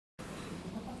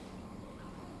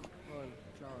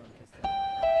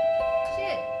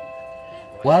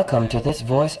Welcome to this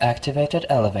voice-activated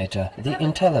elevator, the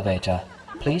Intelevator.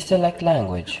 Please select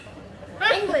language.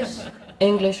 English.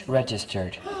 English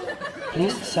registered.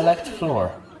 Please select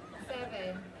floor.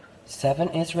 7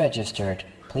 is registered.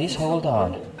 Please hold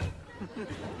on.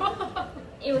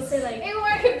 It was like it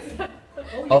works.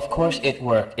 Of course it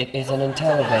worked. It is an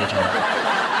Intelevator.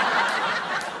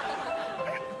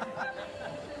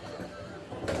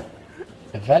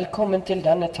 Velkommen til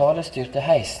denne talestyrte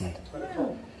heisen.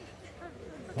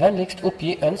 Vennligst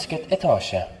oppgi ønsket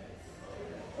etasje.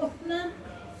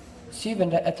 7.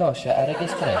 etasje er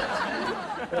registrert.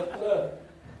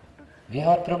 Vi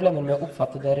har problemer med å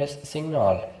oppfatte deres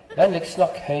signal. Vennligst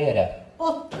snakk høyere.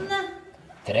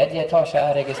 3. etasje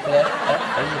er registrert. Et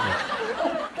øyeblikk.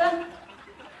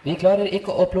 Vi klarer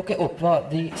ikke å plukke opp hva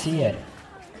de sier.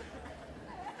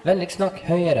 Vennligst snakk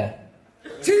høyere.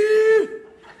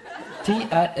 10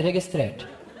 er registrert.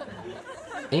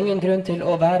 Ingen grunn til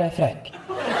å være frekk.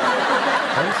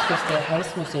 Ønskes det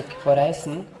heismusikk på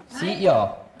reisen? Si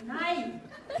ja.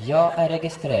 Ja er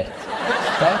registrert.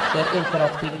 Start der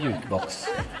interaktiv jukebox.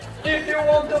 If you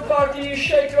want to party,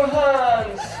 shake your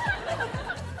hands.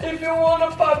 If you want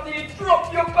to party,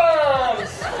 drop your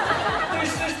pants.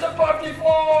 This is the party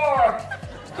floor.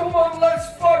 Come on, let's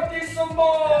party some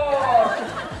more.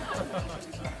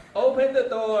 Open the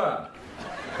door.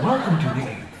 Welcome to the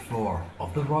 8th floor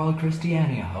of the Royal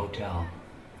Christiania Hotel.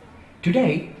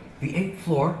 Today, the 8th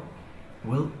floor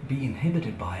will be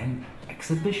inhabited by an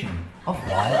exhibition of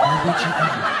wild Norwegian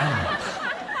animals.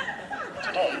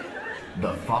 Today,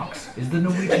 the fox is the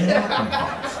Norwegian mountain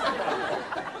fox.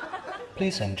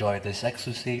 Please enjoy this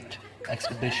exquisite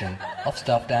exhibition of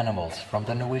stuffed animals from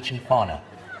the Norwegian fauna.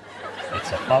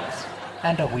 It's a fox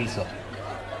and a weasel.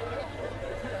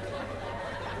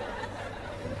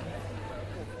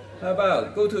 How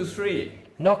about go to 3?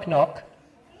 Knock knock.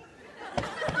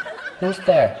 Who's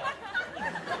there?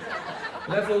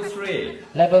 Level 3.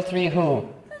 Level 3 who?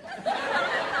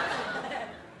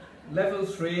 Level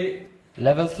 3.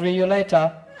 Level 3 you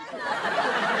later.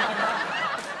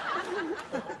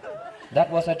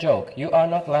 That was a joke. You are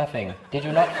not laughing. Did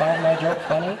you not find my joke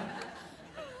funny?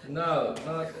 No,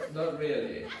 not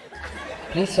really.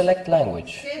 Please select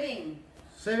language.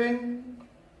 Saving.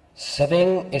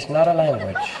 Saving is not a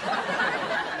language.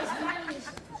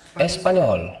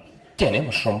 Español.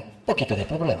 Tenemos un poquito de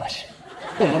problemas.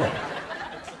 Un momento.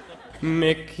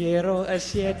 Me quiero a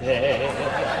 7.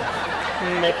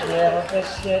 Me quiero a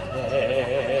 7.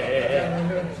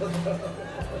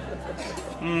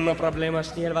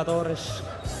 Problemas de elevadores.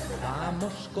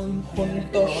 Vamos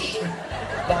conjuntos.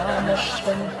 Vamos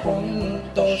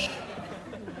conjuntos.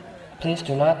 Please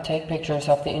do not take pictures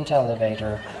of the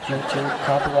Intelevator due to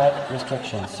copyright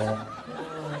restrictions, sir.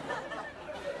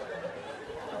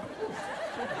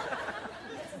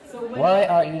 Why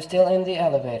are you still in the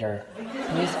elevator?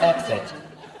 Please exit.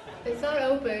 It's not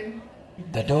open.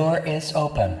 The door is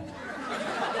open.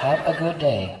 Have a good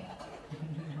day.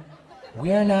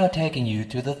 We are now taking you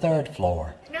to the 3rd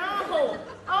floor. No!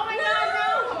 Oh my God,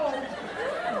 no!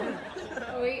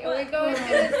 Are we going to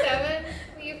the 7?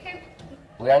 You can.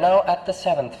 We are now at the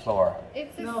 7th floor.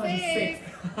 It's a 6.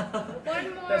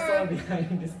 One more. That's all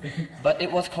behind this thing. But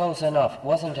it was close enough,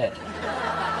 wasn't it?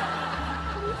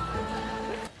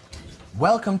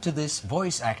 Welcome to this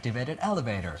voice-activated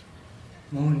elevator.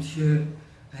 Monsieur,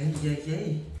 aïe aïe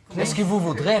aïe. Est-ce que vous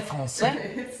voudrez français?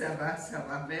 Ça va,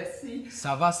 merci.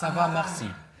 Ça va, merci.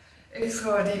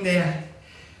 Extraordinaire.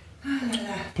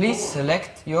 Please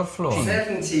select your floor.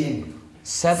 17.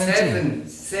 17.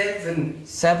 7.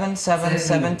 7, 17.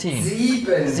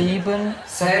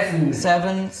 7.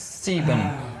 7, 7.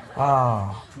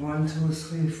 Ah. 1, 2,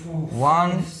 3, 4.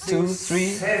 1, 2,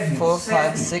 3, 4,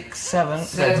 5, 6, 7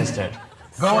 registered.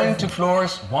 Going to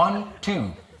floors 1,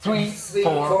 2, 3,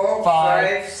 4,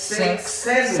 5, 6,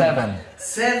 7.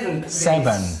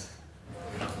 7.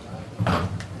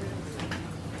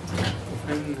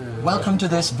 Welcome to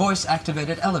this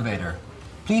voice-activated elevator.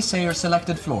 Please say your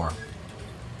selected floor.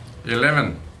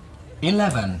 11.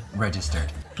 11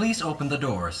 registered. Please open the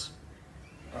doors.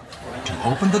 To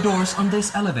open the doors on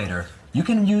this elevator, you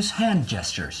can use hand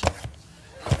gestures.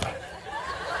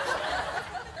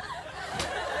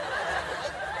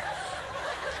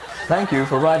 Thank you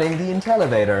for riding the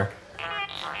Intelevator.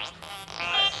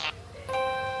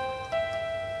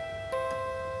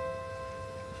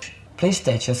 Please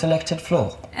state your selected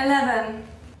floor. 11.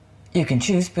 You can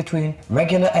choose between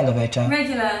regular elevator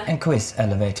Regular. and quiz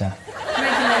elevator. Regular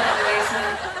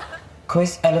elevator.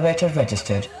 Quiz elevator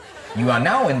registered. You are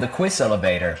now in the quiz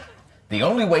elevator. The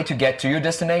only way to get to your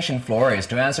destination floor is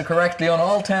to answer correctly on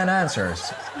all 10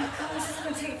 answers. Oh my God, this is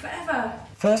going to take forever.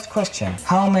 First question.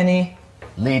 How many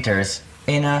liters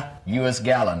in a US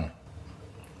gallon?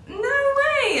 No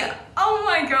way! Oh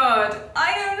my god,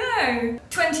 I don't know.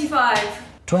 25.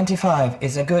 25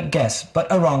 is a good guess, but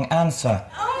a wrong answer.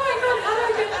 Oh my god, how do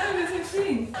I get over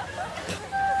 16?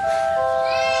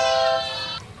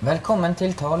 Velkommen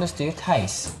til talestyrt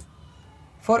heis.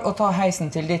 For å ta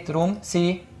heisen til ditt rom,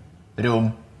 si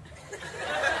rom.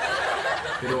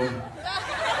 Rom.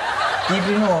 De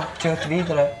blir nå kjørt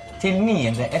videre til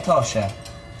 9. etasje.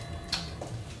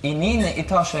 I 9.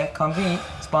 etasje kan vi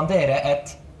spandere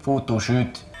et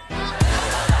fotoshoot.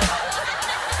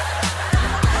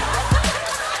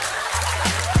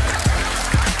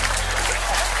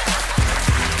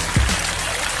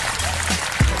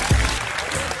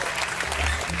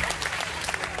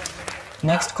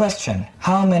 Next question.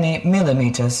 How many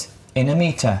millimeters in a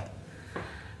meter?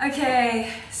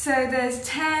 Okay, so there's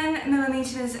 10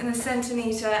 millimeters in a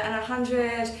centimeter and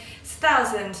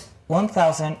 100,000.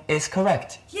 1000 is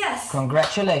correct. Yes!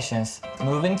 Congratulations.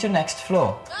 Moving to next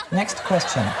floor. Next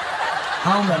question.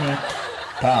 How many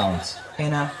pounds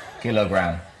in a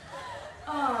kilogram?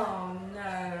 Oh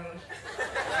no.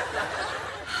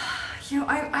 You know,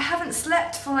 I haven't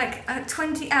slept for like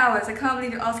 20 hours. I can't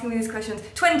believe you're asking me these questions.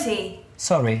 20.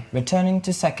 Sorry, returning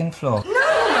to second floor. No!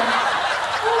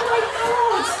 Oh my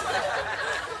god!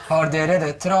 Har dere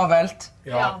det travelt?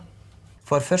 Ja.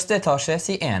 For første etasje,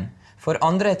 si 1. For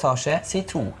andre etasje, si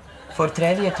 2. For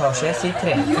tredje etasje, si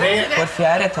 3. For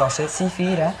fjerde etasje, si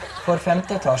 4. For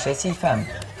femte etasje, si 5.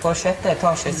 For sjette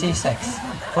etasje, si 6.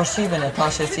 For syvende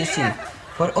etasje, si 7.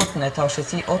 For åttende etasje,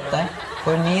 si 8.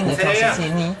 For niende etasje, si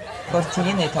 9. For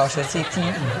tiende etasje, si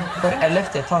 10. For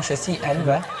 11. etasje, si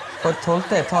 11. For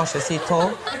 12. etasje, si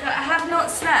 12. I have not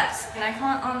slept, and I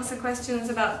can't answer questions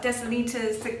about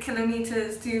deciliters to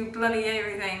kilometers to bloody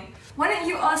everything. Why don't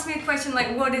you ask me a question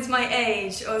like, what is my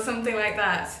age, or something like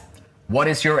that? What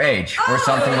is your age? Or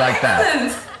something like that.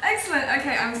 Excellent! Excellent,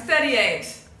 okay, I'm 38.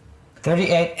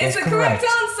 38 is It's a correct. correct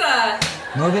answer!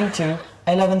 Moving to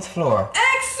 11th floor.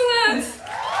 Excellent!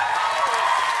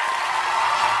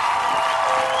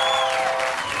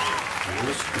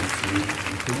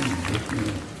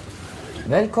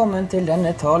 Velkommen til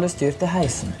denne talestyrte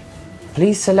heisen.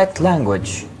 Please select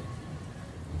language.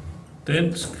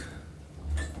 Dansk.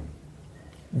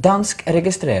 Dansk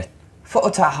registrert. For å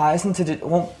ta heisen til ditt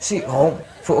rom, si rom.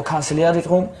 For å kansellere ditt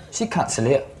rom, si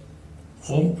kanseller.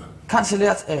 Rom.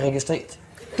 Kansellert er registrert.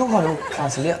 Du har nå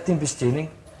kansellert din bestilling,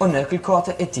 og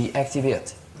nøkkelkortet er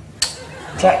deaktivert.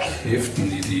 Takk. Kæft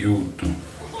en idiot, du.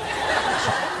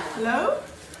 Hello?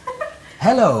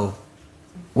 Hello.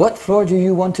 What floor do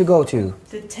you want to go to?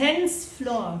 The 10th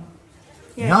floor.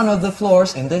 Yes. None of the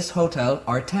floors in this hotel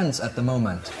are tents at the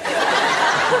moment.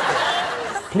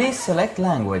 Please select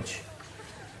language.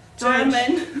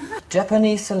 German.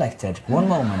 Japanese selected. One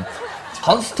moment.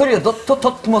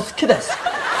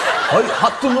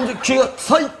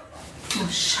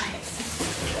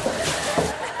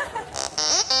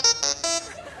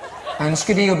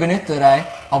 Ønsker de å benytte deg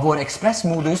av vår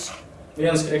ekspressmodus? Vi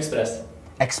ønsker ekspress.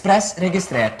 Ekspress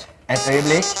registrert. Et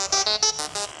øyeblikk.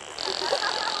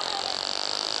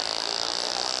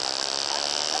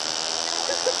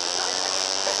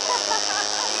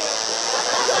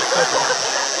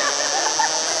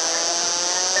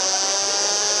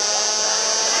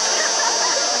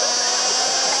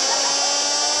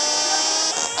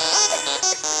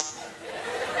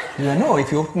 Du er nå i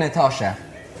 14. etasje.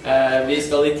 Vi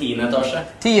skal i 10. etasje.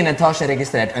 10. etasje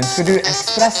registrert. Ønsker du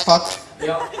ekspressfart?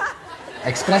 Ja.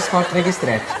 Ekspressfart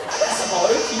registrert. Sa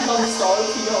jo 10, han sa jo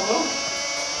 10 han da.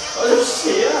 Hva er det som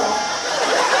skjer da?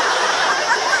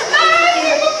 Nei,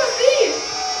 jeg må forbi!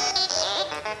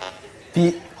 Vi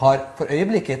har for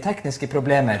øyeblikket tekniske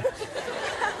problemer.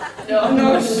 Ja,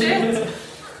 no shit.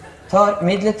 Tar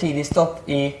midlertidig stopp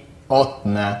i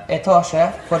 8.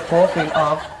 etasje for påfyll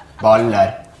av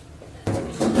baller.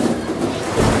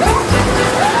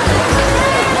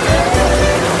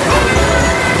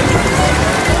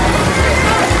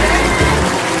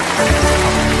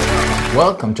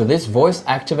 Welcome to this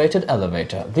voice-activated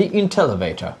elevator, the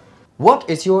Intelevator. What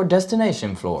is your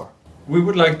destination floor? We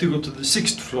would like to go to the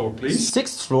 6th floor, please.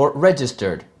 6th floor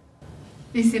registered.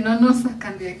 Y si no, nos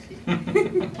sacan de aquí.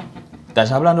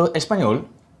 ¿Estás hablando español?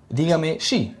 Dígame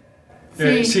sí.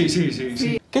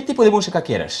 Sí. ¿Qué tipo de música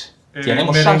quieres?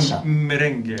 Tenemos salsa.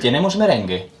 Merengue. Tenemos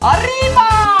merengue.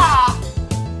 ¡Arriba!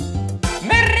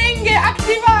 ¡Merengue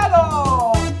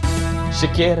activado! Si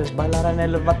quieres bailar en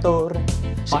el elevador,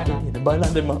 si quieres bailar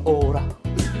de más hora,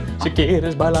 si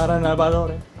quieres bailar en el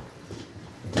elevador.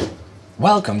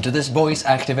 Welcome to this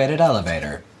voice-activated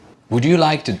elevator. Would you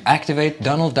like to activate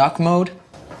Donald Duck mode?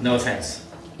 No thanks.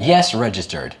 Yes,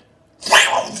 registered.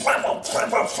 What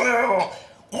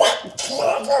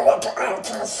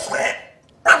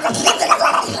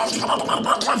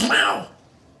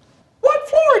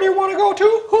floor do you want to go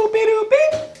to, Hoopy-doopy?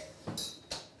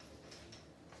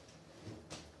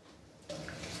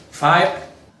 5.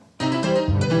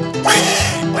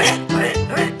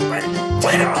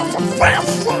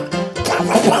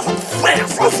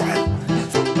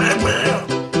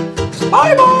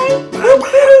 Bye-bye,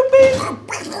 Hoopy-doopy.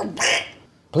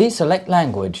 Please select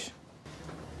language.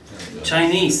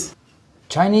 Chinese.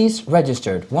 Chinese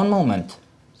registered. One moment.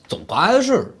 总该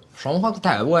是生活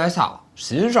在外下，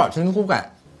洗着真苦干。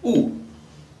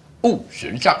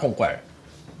是这苦干。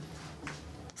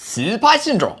洗牌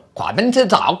行着，快点去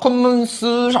找他们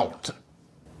洗手子。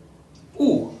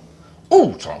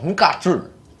真该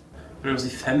是。 Prøv å si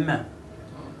 5.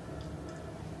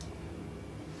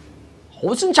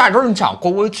 好像在这人讲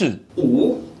过位置。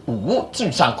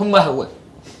正常空白位。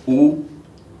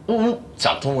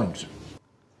讲中文字。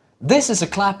 This is a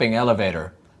clapping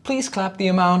elevator. Please clap the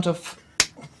amount of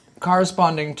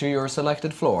corresponding to your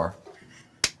selected floor.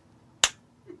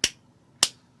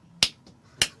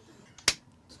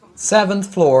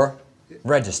 Seventh floor,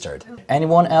 registered.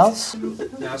 Anyone else?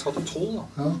 Jeg skal til 12 da.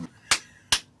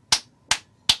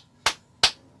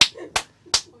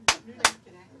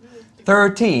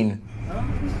 13.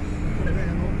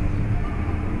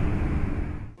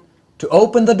 To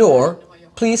open the door,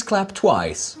 please clap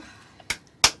twice.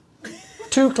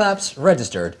 2 claps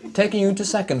registered, taking you to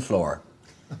second floor.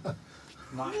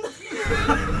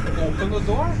 Open the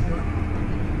door.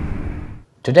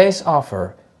 Today's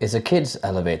offer is a kids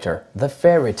elevator, the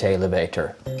fairy tale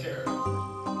elevator.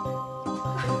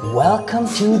 Welcome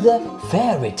to the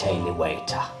fairy tale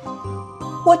elevator.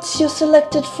 What's your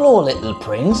selected floor, little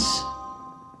prince?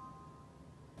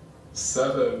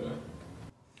 7.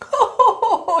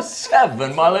 Oh,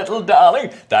 7, my little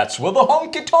darling. That's where the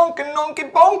honky-tonk and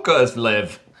nonky-bonkers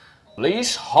live.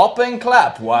 Please hop and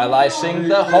clap while I sing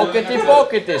the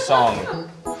hockety-pockety song.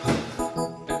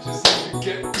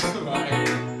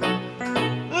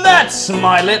 That's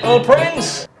my little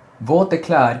prince. Våte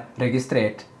klær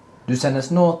registrert. Du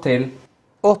sendes nå til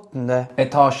 8.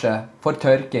 etasje for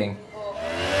tørking.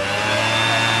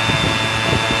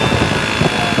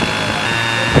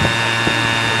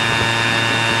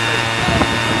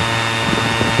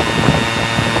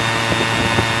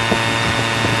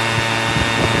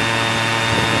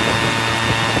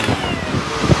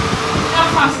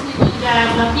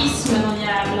 Jävla piss med någon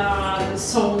jävla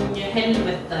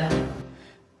sånghelvete.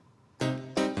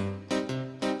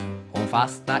 Hon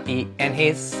fastnar i en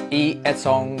hiss i ett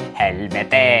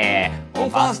sånghelvete.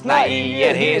 Hon fastnar i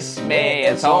en hiss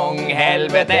med ett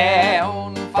sånghelvete.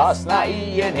 Hon fastnar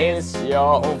i en hiss,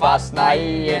 ja hon fastnar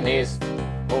i en hiss.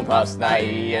 Hon fastnar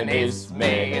i en hiss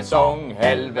med ett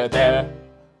sånghelvete.